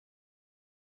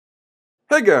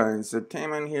Hey guys, it's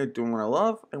Taman here doing what I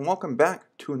love, and welcome back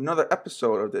to another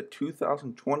episode of the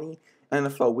 2020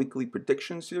 NFL Weekly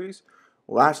Prediction Series.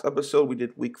 Last episode we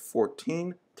did week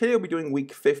 14. Today we'll be doing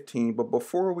week 15, but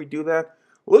before we do that,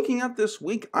 looking at this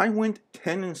week, I went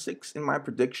 10-6 in my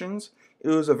predictions. It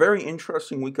was a very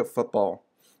interesting week of football.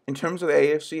 In terms of the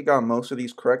AFC, I got most of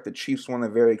these correct. The Chiefs won a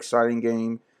very exciting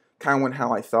game, kind of went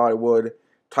how I thought it would.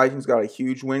 Titans got a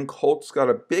huge win. Colts got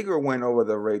a bigger win over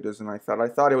the Raiders than I thought. I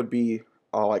thought it would be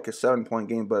like a 7-point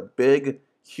game, but big,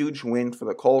 huge win for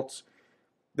the Colts.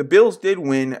 The Bills did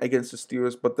win against the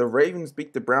Steelers, but the Ravens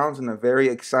beat the Browns in a very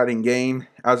exciting game.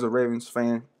 As a Ravens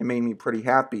fan, it made me pretty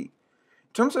happy.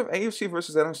 In terms of AFC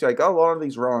versus NFC, I got a lot of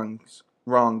these wrong.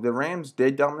 The Rams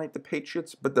did dominate the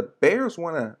Patriots, but the Bears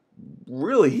won a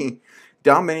really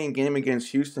dominating game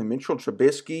against Houston. Mitchell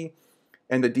Trubisky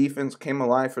and the defense came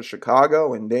alive for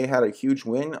Chicago, and they had a huge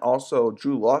win. Also,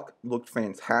 Drew Luck looked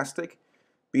fantastic,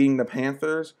 beating the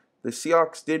Panthers. The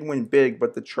Seahawks did win big,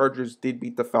 but the Chargers did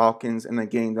beat the Falcons in a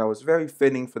game that was very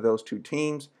fitting for those two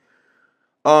teams.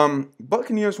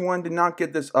 Buccaneers won, did not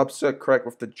get this upset correct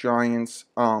with the Giants.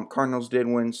 Cardinals did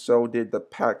win, so did the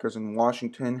Packers in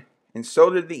Washington, and so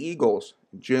did the Eagles.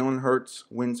 Jalen Hurts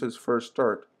wins his first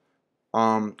start.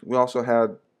 We also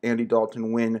had Andy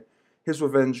Dalton win his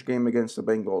revenge game against the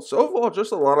Bengals. So overall,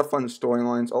 just a lot of fun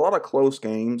storylines, a lot of close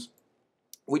games.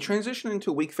 We transition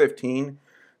into Week 15,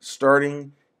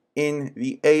 starting in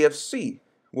the AFC,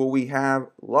 where we have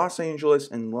Los Angeles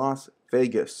and Las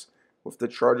Vegas with the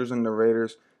Chargers and the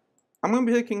Raiders. I'm going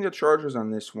to be picking the Chargers on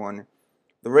this one.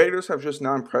 The Raiders have just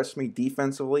not impressed me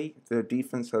defensively. Their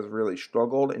defense has really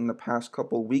struggled in the past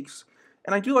couple weeks.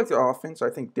 And I do like their offense. I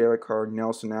think Derek Carr,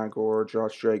 Nelson Aguilar,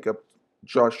 Josh Jacobs,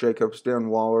 Darren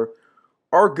Waller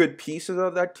are good pieces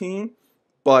of that team.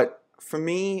 But for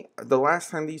me, the last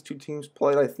time these two teams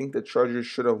played, I think the Chargers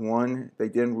should have won. They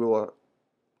didn't rule a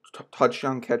catch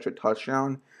a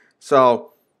touchdown.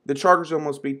 So the Chargers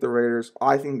almost beat the Raiders.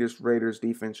 I think this Raiders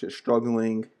defense is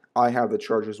struggling. I have the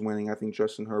Chargers winning. I think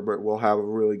Justin Herbert will have a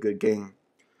really good game.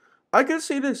 I could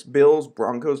see this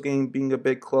Bills-Broncos game being a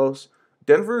bit close.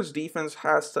 Denver's defense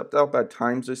has stepped up at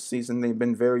times this season. They've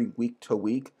been very week to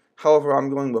week. However, I'm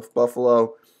going with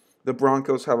Buffalo. The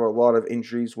Broncos have a lot of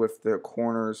injuries with their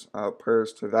corners.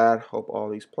 Prayers to that. Hope all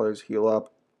these players heal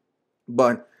up.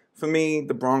 But for me,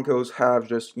 the Broncos have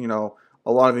just, a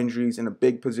lot of injuries in a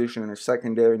big position in a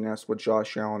secondary, and that's what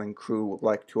Josh Allen and crew would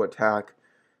like to attack.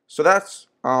 So that's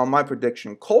my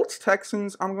prediction.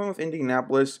 Colts-Texans, I'm going with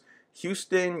Indianapolis.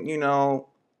 Houston,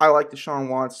 I like Deshaun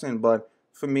Watson, but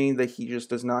for me, he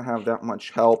just does not have that much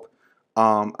help.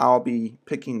 I'll be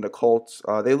picking the Colts.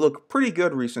 They look pretty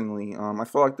good recently. I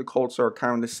feel like the Colts are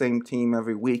kind of the same team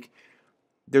every week.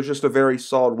 They're just a very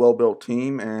solid, well-built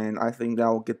team, and I think that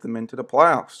will get them into the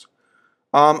playoffs.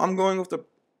 I'm going with the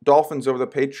Dolphins over the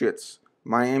Patriots.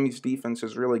 Miami's defense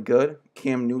is really good.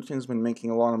 Cam Newton's been making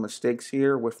a lot of mistakes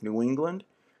here with New England.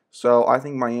 So I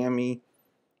think Miami,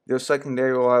 their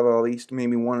secondary will have at least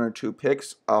maybe one or two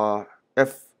picks.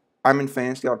 If I'm in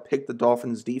fantasy, I'll pick the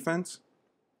Dolphins defense.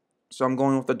 So I'm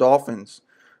going with the Dolphins.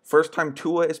 First time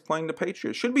Tua is playing the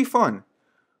Patriots. Should be fun.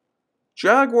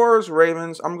 Jaguars,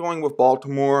 Ravens, I'm going with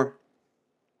Baltimore.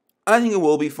 I think it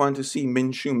will be fun to see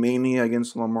Minshew Mania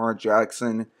against Lamar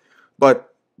Jackson.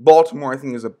 But Baltimore, I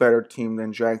think, is a better team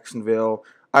than Jacksonville.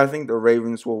 I think the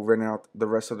Ravens will win out the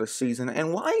rest of the season.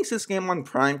 And why is this game on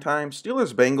primetime?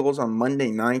 Steelers-Bengals on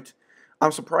Monday night.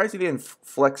 I'm surprised he didn't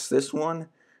flex this one.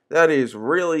 That is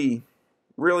really,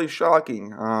 really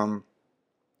shocking.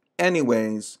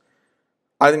 Anyways,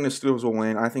 I think the Steelers will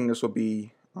win. I think this will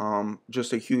be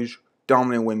just a huge,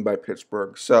 dominant win by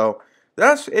Pittsburgh. So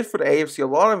that's it for the AFC. A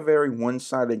lot of very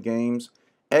one-sided games.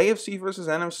 AFC versus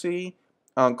NFC.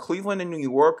 Cleveland and New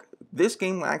York. This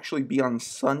game will actually be on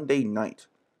Sunday night,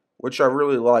 which I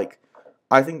really like.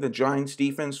 I think the Giants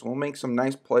defense will make some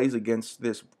nice plays against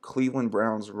this Cleveland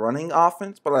Browns running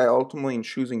offense, but I ultimately am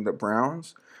choosing the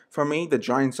Browns. For me, the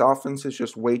Giants offense is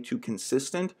just way too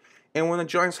consistent. And when the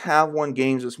Giants have won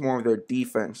games, it's more of their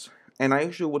defense. And I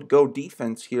usually would go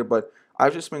defense here, but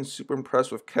I've just been super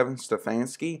impressed with Kevin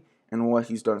Stefanski and what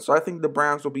he's done. So I think the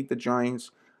Browns will beat the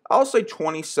Giants. I'll say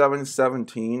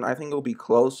 27-17. I think it'll be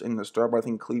close in the start, but I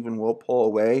think Cleveland will pull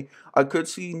away. I could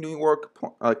see New York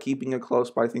keeping it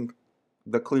close, but I think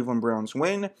the Cleveland Browns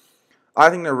win. I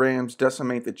think the Rams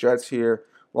decimate the Jets here.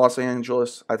 Los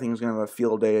Angeles, I think, is going to have a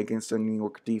field day against the New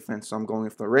York defense, so I'm going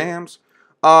with the Rams.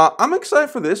 I'm excited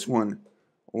for this one.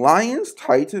 Lions,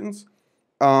 Titans,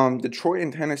 Detroit,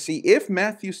 and Tennessee. If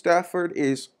Matthew Stafford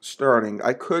is starting,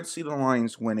 I could see the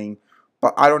Lions winning,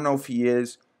 but I don't know if he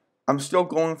is. I'm still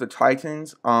going with the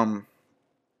Titans.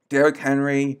 Derrick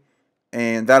Henry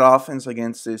And that offense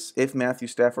against this, if Matthew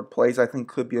Stafford plays, I think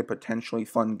could be a potentially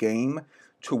fun game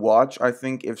to watch. I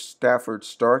think if Stafford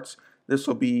starts, this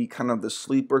will be kind of the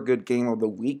sleeper good game of the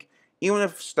week. Even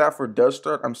if Stafford does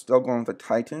start, I'm still going with the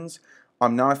Titans.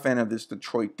 I'm not a fan of this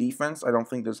Detroit defense. I don't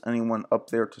think there's anyone up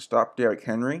there to stop Derrick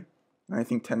Henry. And I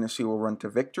think Tennessee will run to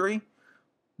victory.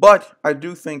 But I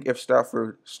do think if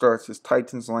Stafford starts, this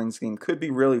Titans-Lions game could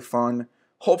be really fun.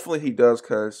 Hopefully he does,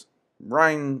 because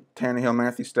Ryan Tannehill,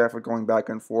 Matthew Stafford going back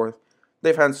and forth,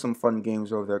 they've had some fun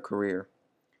games over their career.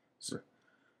 So,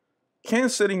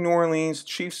 Kansas City, New Orleans,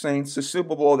 Chiefs, Saints, the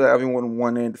Super Bowl that everyone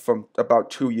wanted from about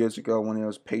 2 years ago when it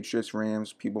was Patriots,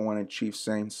 Rams. People wanted Chiefs,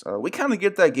 Saints. We kind of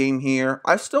get that game here.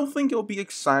 I still think it'll be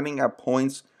exciting at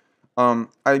points. I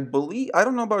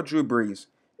don't know about Drew Brees.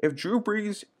 If Drew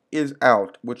Brees is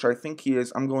out, which I think he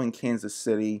is, I'm going Kansas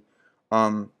City.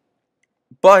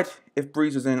 But if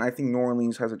Brees is in, I think New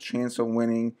Orleans has a chance of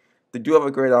winning. They do have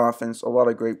a great offense, a lot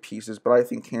of great pieces, but I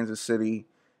think Kansas City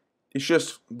is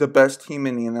just the best team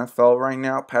in the NFL right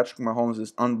now. Patrick Mahomes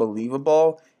is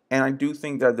unbelievable, and I do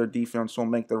think that their defense will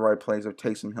make the right plays if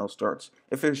Taysom Hill starts.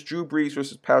 If it's Drew Brees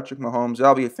versus Patrick Mahomes,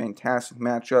 that'll be a fantastic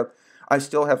matchup. I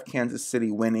still have Kansas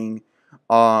City winning.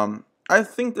 I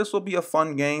think this will be a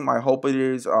fun game. I hope it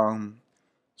is.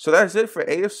 So that's it for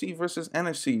AFC versus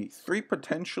NFC. 3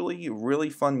 potentially really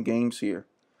fun games here.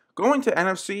 Going to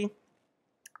NFC,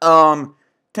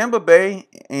 Tampa Bay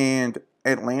and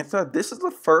Atlanta. This is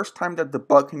the first time that the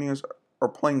Buccaneers are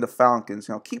playing the Falcons.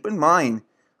 Now, keep in mind,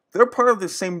 they're part of the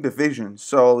same division.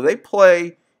 So they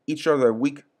play each other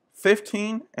week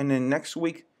 15, and then next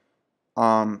week,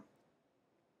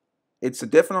 it's a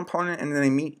different opponent, and then they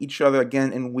meet each other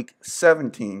again in week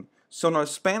 17. So in a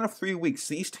span of 3 weeks,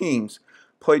 these teams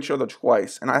play each other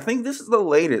twice. And I think this is the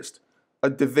latest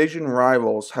division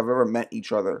rivals have ever met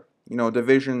each other. You know,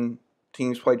 division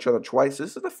teams play each other twice.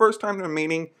 This is the first time they're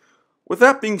meeting. With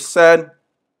that being said,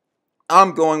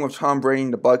 I'm going with Tom Brady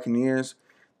and the Buccaneers.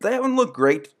 They haven't looked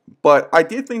great, but I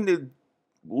did think they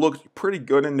looked pretty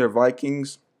good in their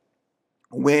Vikings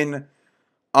win.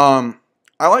 I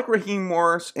like Raheem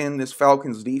Morris in this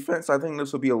Falcons defense. I think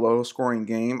this will be a low-scoring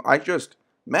game.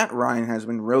 Matt Ryan has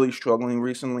been really struggling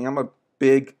recently. I'm a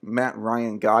big Matt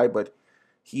Ryan guy, but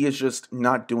he is just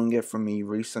not doing it for me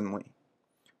recently.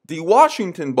 The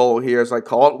Washington Bowl here, as I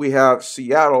call it, we have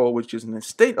Seattle, which is in the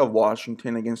state of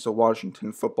Washington, against the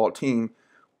Washington football team,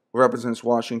 represents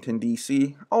Washington,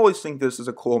 D.C. I always think this is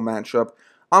a cool matchup.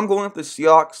 I'm going with the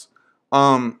Seahawks.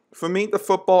 For me, the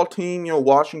football team,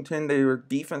 Washington, their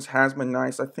defense has been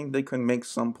nice. I think they could make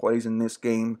some plays in this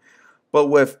game. But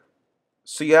with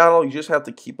Seattle, you just have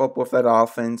to keep up with that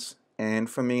offense. And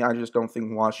for me, I just don't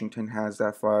think Washington has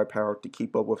that firepower to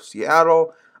keep up with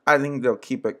Seattle. I think they'll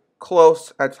keep it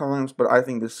close at times, but I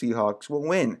think the Seahawks will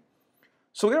win.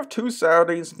 So we have 2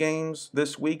 Saturdays games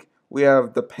this week. We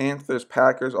have the Panthers,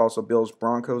 Packers, also Bills,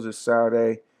 Broncos this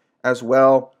Saturday as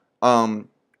well.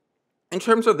 In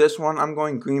terms of this one, I'm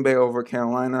going Green Bay over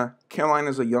Carolina.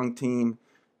 Carolina's a young team.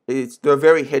 They're a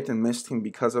very hit and miss team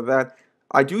because of that.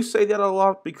 I do say that a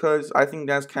lot because I think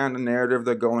that's kind of the narrative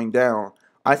they're going down.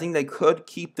 I think they could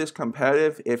keep this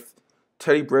competitive if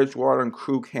Teddy Bridgewater and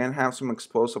crew can have some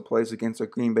explosive plays against a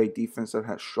Green Bay defense that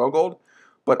has struggled.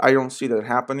 But I don't see that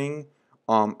happening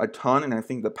a ton, and I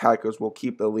think the Packers will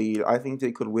keep the lead. I think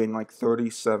they could win like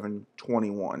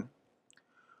 37-21.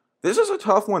 This is a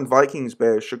tough one,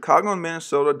 Vikings-Bears. Chicago and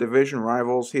Minnesota, division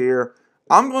rivals here.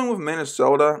 I'm going with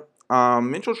Minnesota.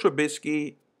 Mitchell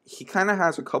Trubisky, he kind of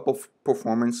has a couple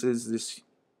performances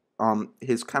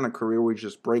his kind of career where he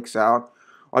just breaks out.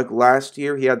 Like last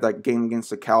year, he had that game against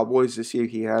the Cowboys. This year,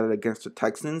 he had it against the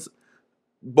Texans.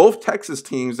 Both Texas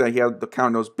teams that he had to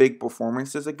count those big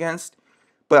performances against.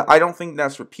 But I don't think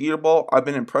that's repeatable. I've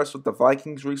been impressed with the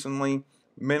Vikings recently.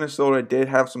 Minnesota did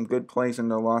have some good plays in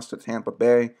their loss to Tampa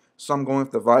Bay. So I'm going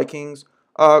with the Vikings.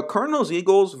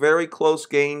 Cardinals-Eagles, very close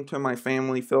game to my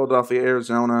family. Philadelphia,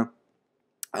 Arizona.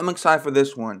 I'm excited for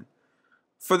this one.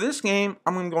 For this game,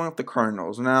 I'm going to go with the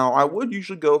Cardinals. Now, I would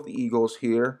usually go with the Eagles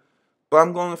here, but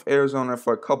I'm going with Arizona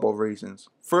for a couple of reasons.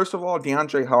 First of all,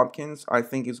 DeAndre Hopkins, I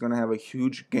think, is going to have a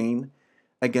huge game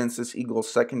against this Eagles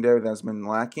secondary that's been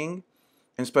lacking,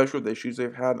 especially with the issues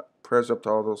they've had. Prayers up to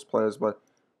all those players, but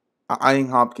I think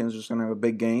Hopkins is going to have a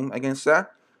big game against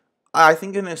that. I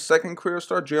think in his second career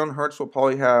start, Jalen Hurts will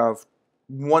probably have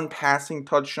 1 passing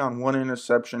touchdown, 1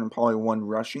 interception, and probably 1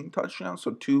 rushing touchdown.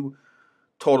 So 2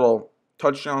 total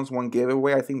touchdowns, 1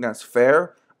 giveaway. I think that's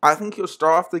fair. I think he'll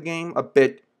start off the game a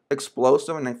bit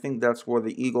explosive, and I think that's where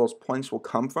the Eagles' points will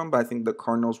come from. But I think the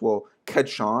Cardinals will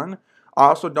catch on. I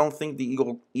also don't think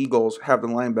the Eagles have the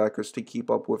linebackers to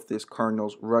keep up with this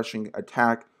Cardinals rushing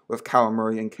attack with Kyler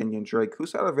Murray and Kenyon Drake,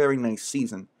 who's had a very nice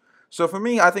season. So for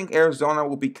me, I think Arizona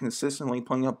will be consistently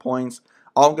putting up points.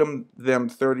 I'll give them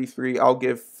 33. I'll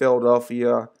give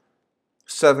Philadelphia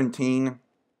 17.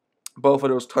 Both of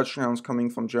those touchdowns coming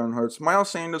from Jalen Hurts. Miles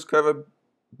Sanders could have a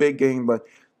big game, but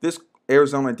this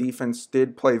Arizona defense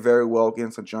did play very well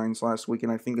against the Giants last week,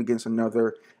 and I think against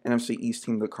another NFC East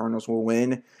team, the Cardinals will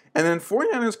win. And then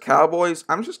 49ers Cowboys,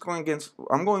 I'm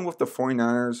going with the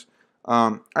 49ers.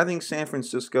 I think San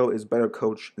Francisco is better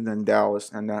coached than Dallas,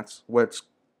 and that's what it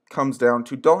comes down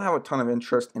to. Don't have a ton of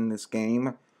interest in this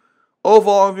game.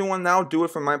 Overall, everyone, now do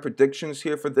it for my predictions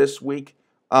here for this week.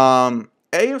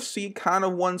 AFC kind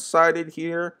of one-sided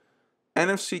here.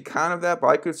 NFC kind of that, but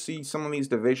I could see some of these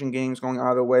division games going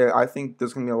either way. I think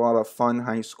there's going to be a lot of fun,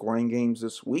 high-scoring games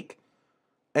this week.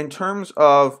 In terms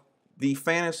of the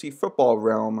fantasy football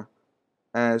realm,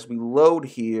 as we load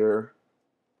here...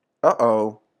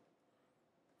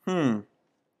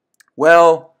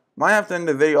 Well, might have to end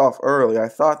the video off early. I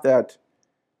thought that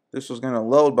this was going to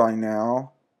load by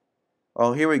now.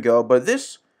 Oh, here we go. But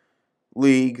this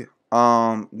league,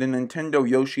 the Nintendo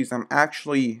Yoshis, I'm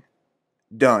actually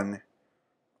done.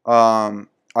 I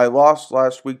lost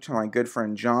last week to my good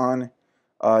friend John.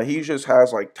 He just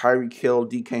has like Tyreek Hill,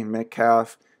 DK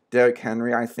Metcalf, Derrick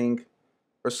Henry, I think,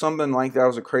 or something like that. It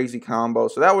was a crazy combo.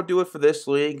 So that would do it for this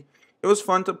league. It was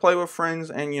fun to play with friends,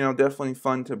 and definitely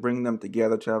fun to bring them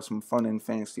together to have some fun in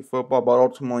fantasy football. But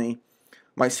ultimately,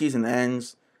 my season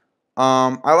ends.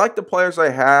 I like the players I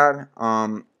had.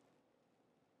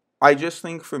 I just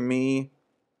think for me,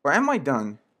 or am I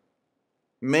done?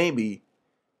 Maybe.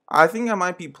 I think I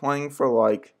might be playing for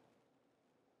I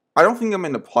don't think I'm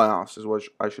in the playoffs is what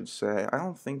I should say. I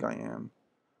don't think I am.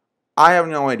 I have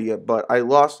no idea, but I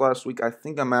lost last week. I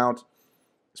think I'm out.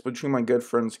 It's between my good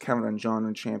friends Kevin and John in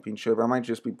the championship. I might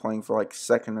just be playing for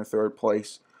second or third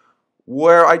place.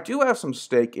 Where I do have some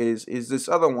stake is this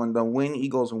other one, the Win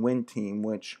Eagles Win team,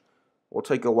 which will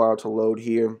take a while to load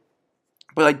here.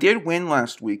 But I did win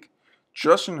last week.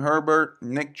 Justin Herbert,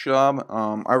 Nick Chubb.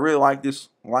 I really like this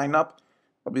lineup.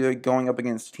 I'll be going up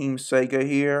against Team Sega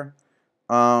here.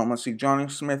 Let's see, Johnny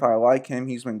Smith, I like him.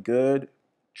 He's been good.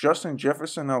 Justin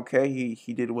Jefferson, okay.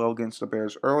 He did well against the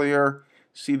Bears earlier.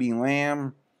 CeeDee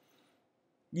Lamb.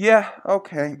 Yeah,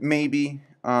 okay, maybe.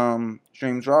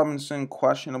 James Robinson,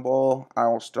 questionable. I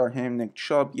will start him. Nick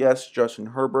Chubb, yes. Justin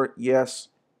Herbert, yes.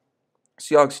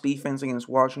 Seahawks defense against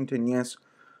Washington, yes.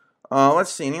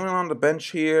 Let's see, anyone on the bench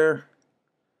here?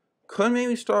 Could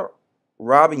maybe start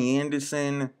Robbie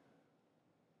Anderson.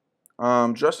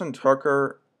 Justin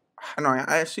Tucker. I don't know,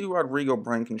 I see Rodrigo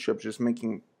Blankenship just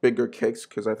making bigger kicks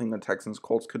because I think the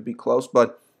Texans-Colts could be close.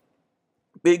 But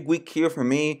big week here for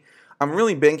me. I'm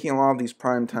really banking a lot of these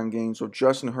primetime games with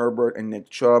Justin Herbert and Nick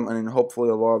Chubb, and then hopefully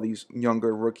a lot of these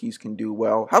younger rookies can do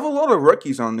well. Have a lot of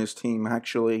rookies on this team,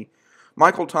 actually.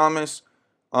 Michael Thomas,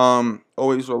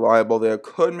 always reliable there.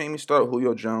 Could maybe start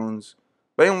Julio Jones.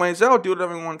 But anyways, that'll do it,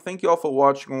 everyone. Thank you all for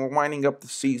watching. We're winding up the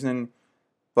season.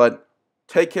 But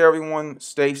take care, everyone.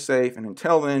 Stay safe. And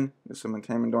until then, this is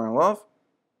Entertainment Doing Love.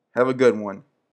 Have a good one.